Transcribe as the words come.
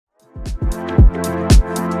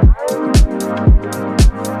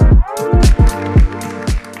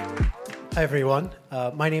Hi, everyone.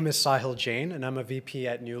 My name is Sahil Jain, and I'm a VP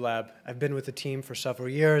at Newlab. I've been with the team for several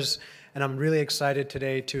years, and I'm really excited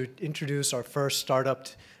today to introduce our first startup,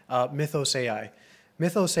 Mythos AI.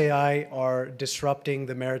 Mythos AI are disrupting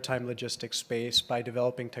the maritime logistics space by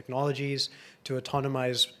developing technologies to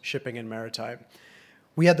autonomize shipping and maritime.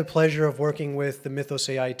 We had the pleasure of working with the Mythos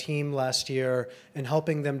AI team last year and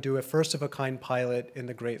helping them do a first-of-a-kind pilot in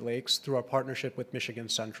the Great Lakes through our partnership with Michigan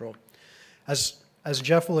Central. As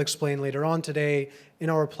Geoff will explain later on today,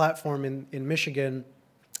 in our platform in Michigan,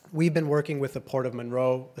 we've been working with the Port of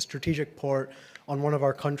Monroe, a strategic port on one of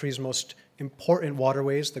our country's most important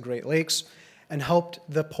waterways, the Great Lakes, and helped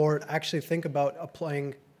the port actually think about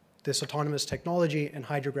applying this autonomous technology and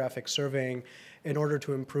hydrographic surveying in order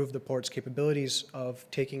to improve the port's capabilities of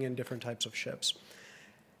taking in different types of ships.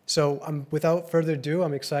 So without further ado,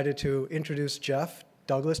 I'm excited to introduce Geoff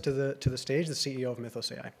Douglass to the stage, the CEO of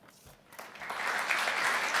Mythos AI.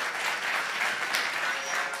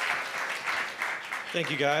 Thank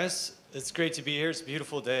you, guys. It's great to be here. It's a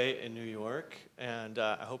beautiful day in New York, and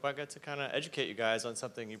I hope I get to kind of educate you guys on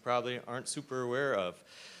something you probably aren't super aware of.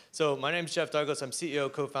 So my name is Geoff Douglass. I'm CEO,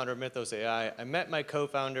 co-founder of Mythos AI. I met my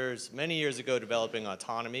co-founders many years ago developing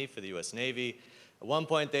Autonomy for the US Navy. At one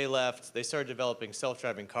point, they left. They started developing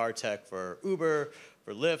self-driving car tech for Uber,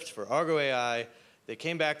 for Lyft, for Argo AI. They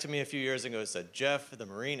came back to me a few years ago and said, Geoff, the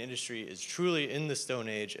marine industry is truly in the Stone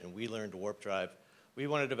Age, and we learned warp drive. We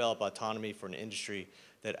want to develop autonomy for an industry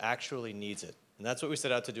that actually needs it. And that's what we set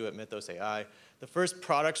out to do at Mythos AI. The first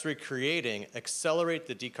products we're creating accelerate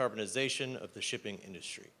the decarbonization of the shipping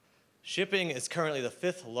industry. Shipping is currently the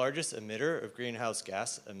 5th largest emitter of greenhouse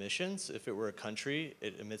gas emissions. If it were a country,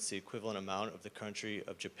 it emits the equivalent amount of the country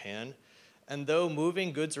of Japan. And though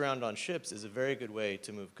moving goods around on ships is a very good way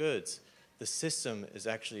to move goods, the system is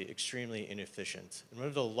actually extremely inefficient. And one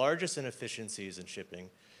of the largest inefficiencies in shipping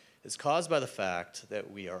is caused by the fact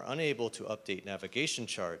that we are unable to update navigation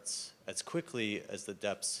charts as quickly as the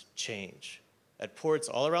depths change. At ports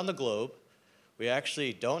all around the globe, we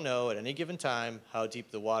actually don't know at any given time how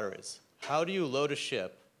deep the water is. How do you load a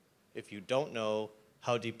ship if you don't know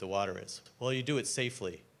how deep the water is? Well, you do it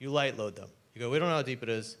safely. You light load them. You go, we don't know how deep it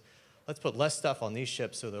is. Let's put less stuff on these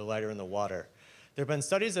ships so they're lighter in the water. There have been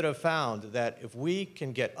studies that have found that if we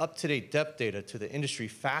can get up-to-date depth data to the industry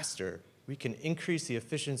faster, we can increase the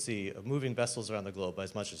efficiency of moving vessels around the globe by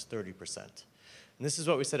as much as 30%. And this is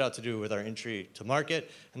what we set out to do with our entry to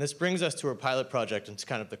market. And this brings us to our pilot project and to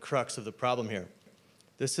kind of the crux of the problem here.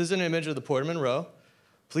 This is an image of the Port of Monroe.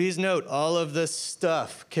 Please note all of this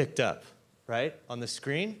stuff kicked up, right, on the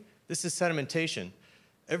screen. This is sedimentation.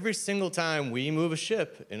 Every single time we move a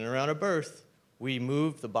ship in and around a berth, we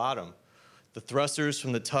move the bottom. The thrusters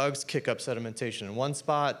from the tugs kick up sedimentation in one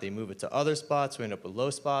spot. They move it to other spots. We end up with low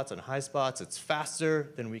spots and high spots. It's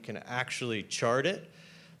faster than we can actually chart it.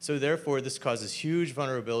 So therefore, this causes huge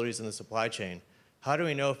vulnerabilities in the supply chain. How do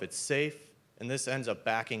we know if it's safe? And this ends up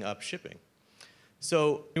backing up shipping.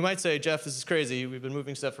 So you might say, Geoff, this is crazy. We've been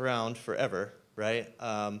moving stuff around forever, right?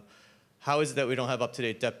 How is it that we don't have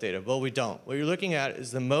up-to-date depth data? Well, we don't. What you're looking at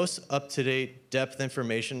is the most up-to-date depth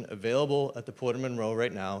information available at the Port of Monroe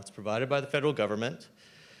right now. It's provided by the federal government.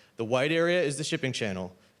 The white area is the shipping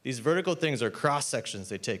channel. These vertical things are cross-sections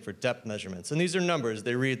they take for depth measurements. And these are numbers.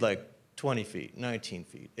 They read like 20 feet, 19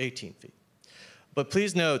 feet, 18 feet. But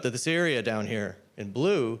please note that this area down here in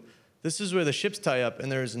blue, this is where the ships tie up,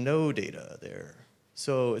 and there's no data there.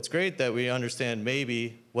 So it's great that we understand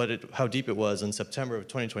maybe how deep it was in September of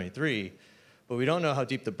 2023, but we don't know how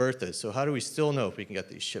deep the berth is. So how do we still know if we can get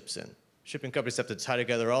these ships in? Shipping companies have to tie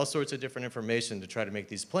together all sorts of different information to try to make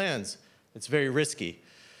these plans. It's very risky.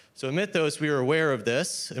 So at Mythos, we were aware of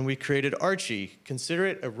this, and we created Archie. Consider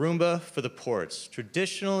it a Roomba for the ports.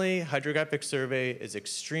 Traditionally, hydrographic survey is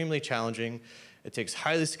extremely challenging. It takes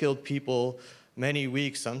highly skilled people, many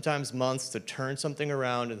weeks, sometimes months, to turn something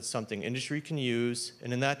around into something industry can use,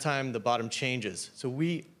 and in that time, the bottom changes. So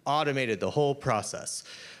we automated the whole process.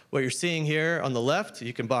 What you're seeing here on the left,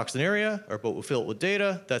 you can box an area, our boat will fill it with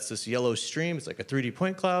data. That's this yellow stream. It's like a 3D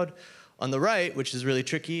point cloud. On the right, which is really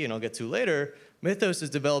tricky, and I'll get to later, Mythos is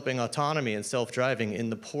developing autonomy and self-driving in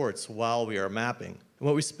the ports while we are mapping. And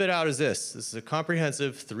what we spit out is this. This is a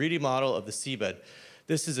comprehensive 3D model of the seabed.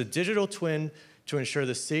 This is a digital twin to ensure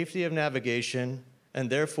the safety of navigation and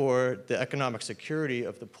therefore the economic security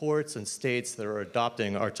of the ports and states that are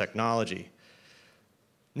adopting our technology.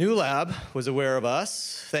 Newlab was aware of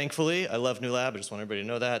us, thankfully. I love Newlab. I just want everybody to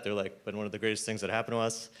know that. They're like been one of the greatest things that happened to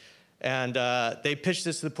us. And they pitched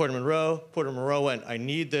this to the Port of Monroe. Port of Monroe went, I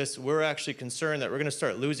need this. We're actually concerned that we're going to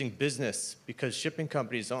start losing business because shipping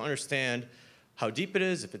companies don't understand how deep it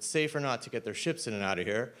is, if it's safe or not to get their ships in and out of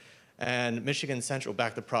here. and Michigan Central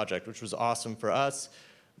backed the project, which was awesome for us.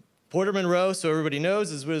 Port of Monroe, so everybody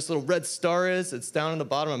knows, is where this little red star is. It's down in the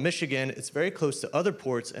bottom of Michigan. It's very close to other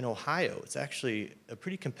ports in Ohio. It's actually a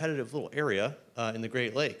pretty competitive little area in the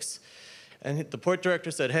Great Lakes. And the port director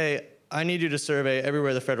said, hey, I need you to survey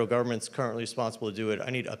everywhere the federal government's currently responsible to do it. I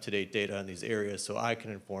need up-to-date data on these areas so I can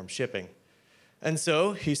inform shipping. And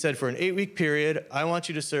so he said, for an 8-week period, I want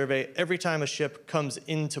you to survey every time a ship comes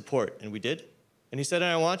into port. And we did. And he said,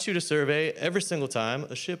 and I want you to survey every single time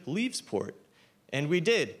a ship leaves port. And we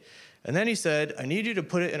did. And then he said, I need you to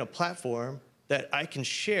put it in a platform that I can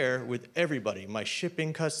share with everybody, my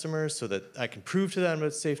shipping customers, so that I can prove to them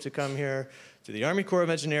it's safe to come here, to the Army Corps of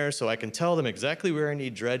Engineers, so I can tell them exactly where I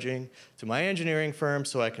need dredging, to my engineering firm,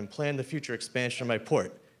 so I can plan the future expansion of my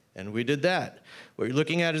port. And we did that. What you're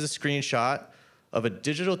looking at is a screenshot of a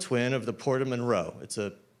digital twin of the Port of Monroe. It's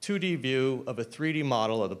a 2D view of a 3D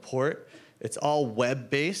model of the port. It's all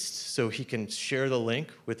web-based, so he can share the link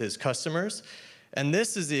with his customers. And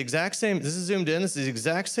this is the exact same, this is zoomed in, this is the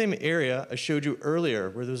exact same area I showed you earlier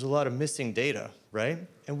where there's a lot of missing data, right?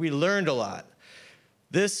 And we learned a lot.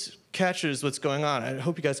 This captures what's going on. I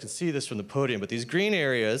hope you guys can see this from the podium, but these green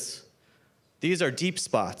areas, these are deep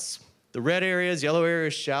spots. The red areas, yellow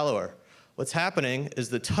areas, shallower. What's happening is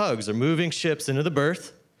the tugs are moving ships into the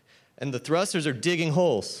berth, and the thrusters are digging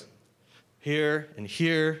holes here and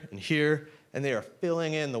here and here, and they are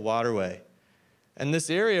filling in the waterway. And this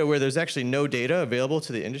area where there's actually no data available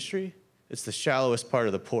to the industry, it's the shallowest part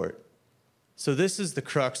of the port. So this is the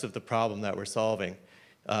crux of the problem that we're solving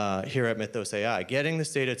here at Mythos AI, getting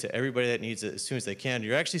this data to everybody that needs it as soon as they can.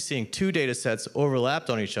 You're actually seeing 2 data sets overlapped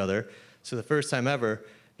on each other. So the first time ever,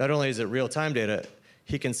 not only is it real-time data,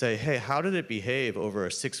 he can say, hey, how did it behave over a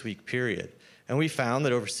 6-week period? And we found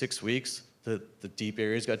that over 6 weeks, the deep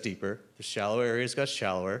areas got deeper, the shallow areas got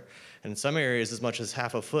shallower, and in some areas as much as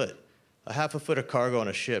half a foot. A half a foot of cargo on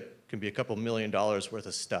a ship can be a couple $1 million worth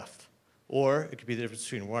of stuff. Or it could be the difference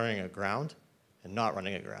between running aground and not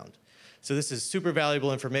running aground. So this is super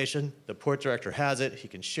valuable information. The port director has it. He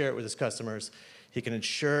can share it with his customers. He can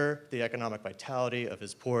ensure the economic vitality of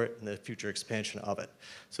his port and the future expansion of it.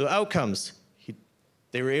 So outcomes,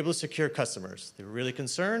 they were able to secure customers. They were really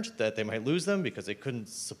concerned that they might lose them because they couldn't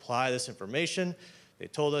supply this information. They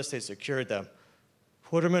told us they secured them.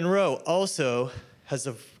 Port of Monroe also has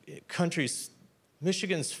the country's,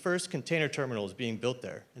 Michigan's first container terminal is being built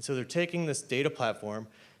there. And so they're taking this data platform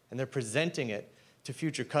and they're presenting it to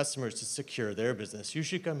future customers to secure their business. You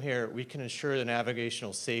should come here. We can ensure the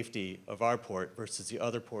navigational safety of our port versus the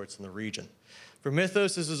other ports in the region. For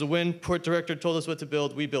Mythos, this is a win. Port director told us what to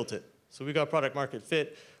build. We built it. So we got product market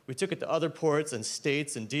fit. We took it to other ports and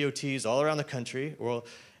states and DOTs all around the country.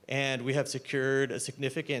 And we have secured a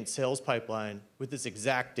significant sales pipeline with this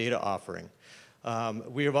exact data offering.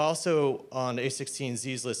 We have also on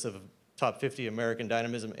A16Z's list of top 50 American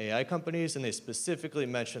dynamism AI companies, and they specifically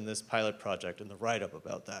mentioned this pilot project in the write-up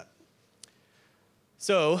about that.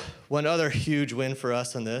 So one other huge win for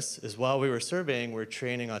us on this is while we were surveying, we're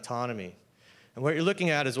training autonomy. And what you're looking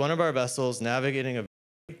at is one of our vessels navigating a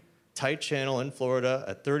very tight channel in Florida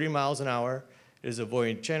at 30 miles an hour. It is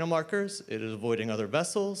avoiding channel markers. It is avoiding other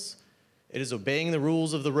vessels. It is obeying the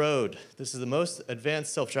rules of the road. This is the most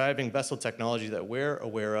advanced self-driving vessel technology that we're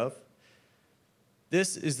aware of.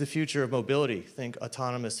 This is the future of mobility. Think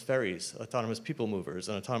autonomous ferries, autonomous people movers,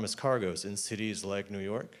 and autonomous cargoes in cities like New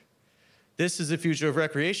York. This is the future of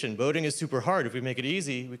recreation. Boating is super hard. If we make it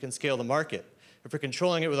easy, we can scale the market. If we're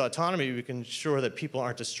controlling it with autonomy, we can ensure that people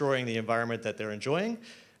aren't destroying the environment that they're enjoying.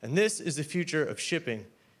 And this is the future of shipping.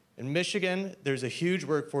 In Michigan, there's a huge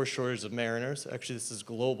workforce shortage of mariners. Actually, this is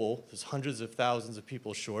global. There's hundreds of thousands of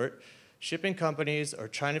people short. Shipping companies are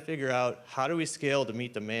trying to figure out how do we scale to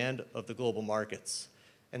meet demand of the global markets.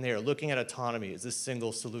 And they are looking at autonomy as a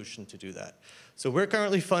single solution to do that. So we're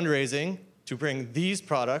currently fundraising to bring these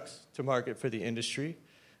products to market for the industry.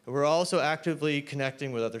 And we're also actively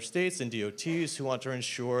connecting with other states and DOTs who want to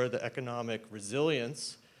ensure the economic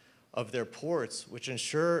resilience of their ports, which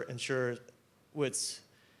ensures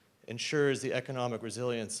the economic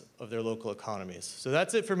resilience of their local economies. So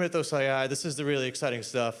that's it for Mythos AI. This is the really exciting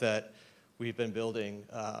stuff that we've been building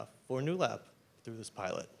for Newlab through this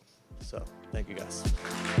pilot. So thank you guys.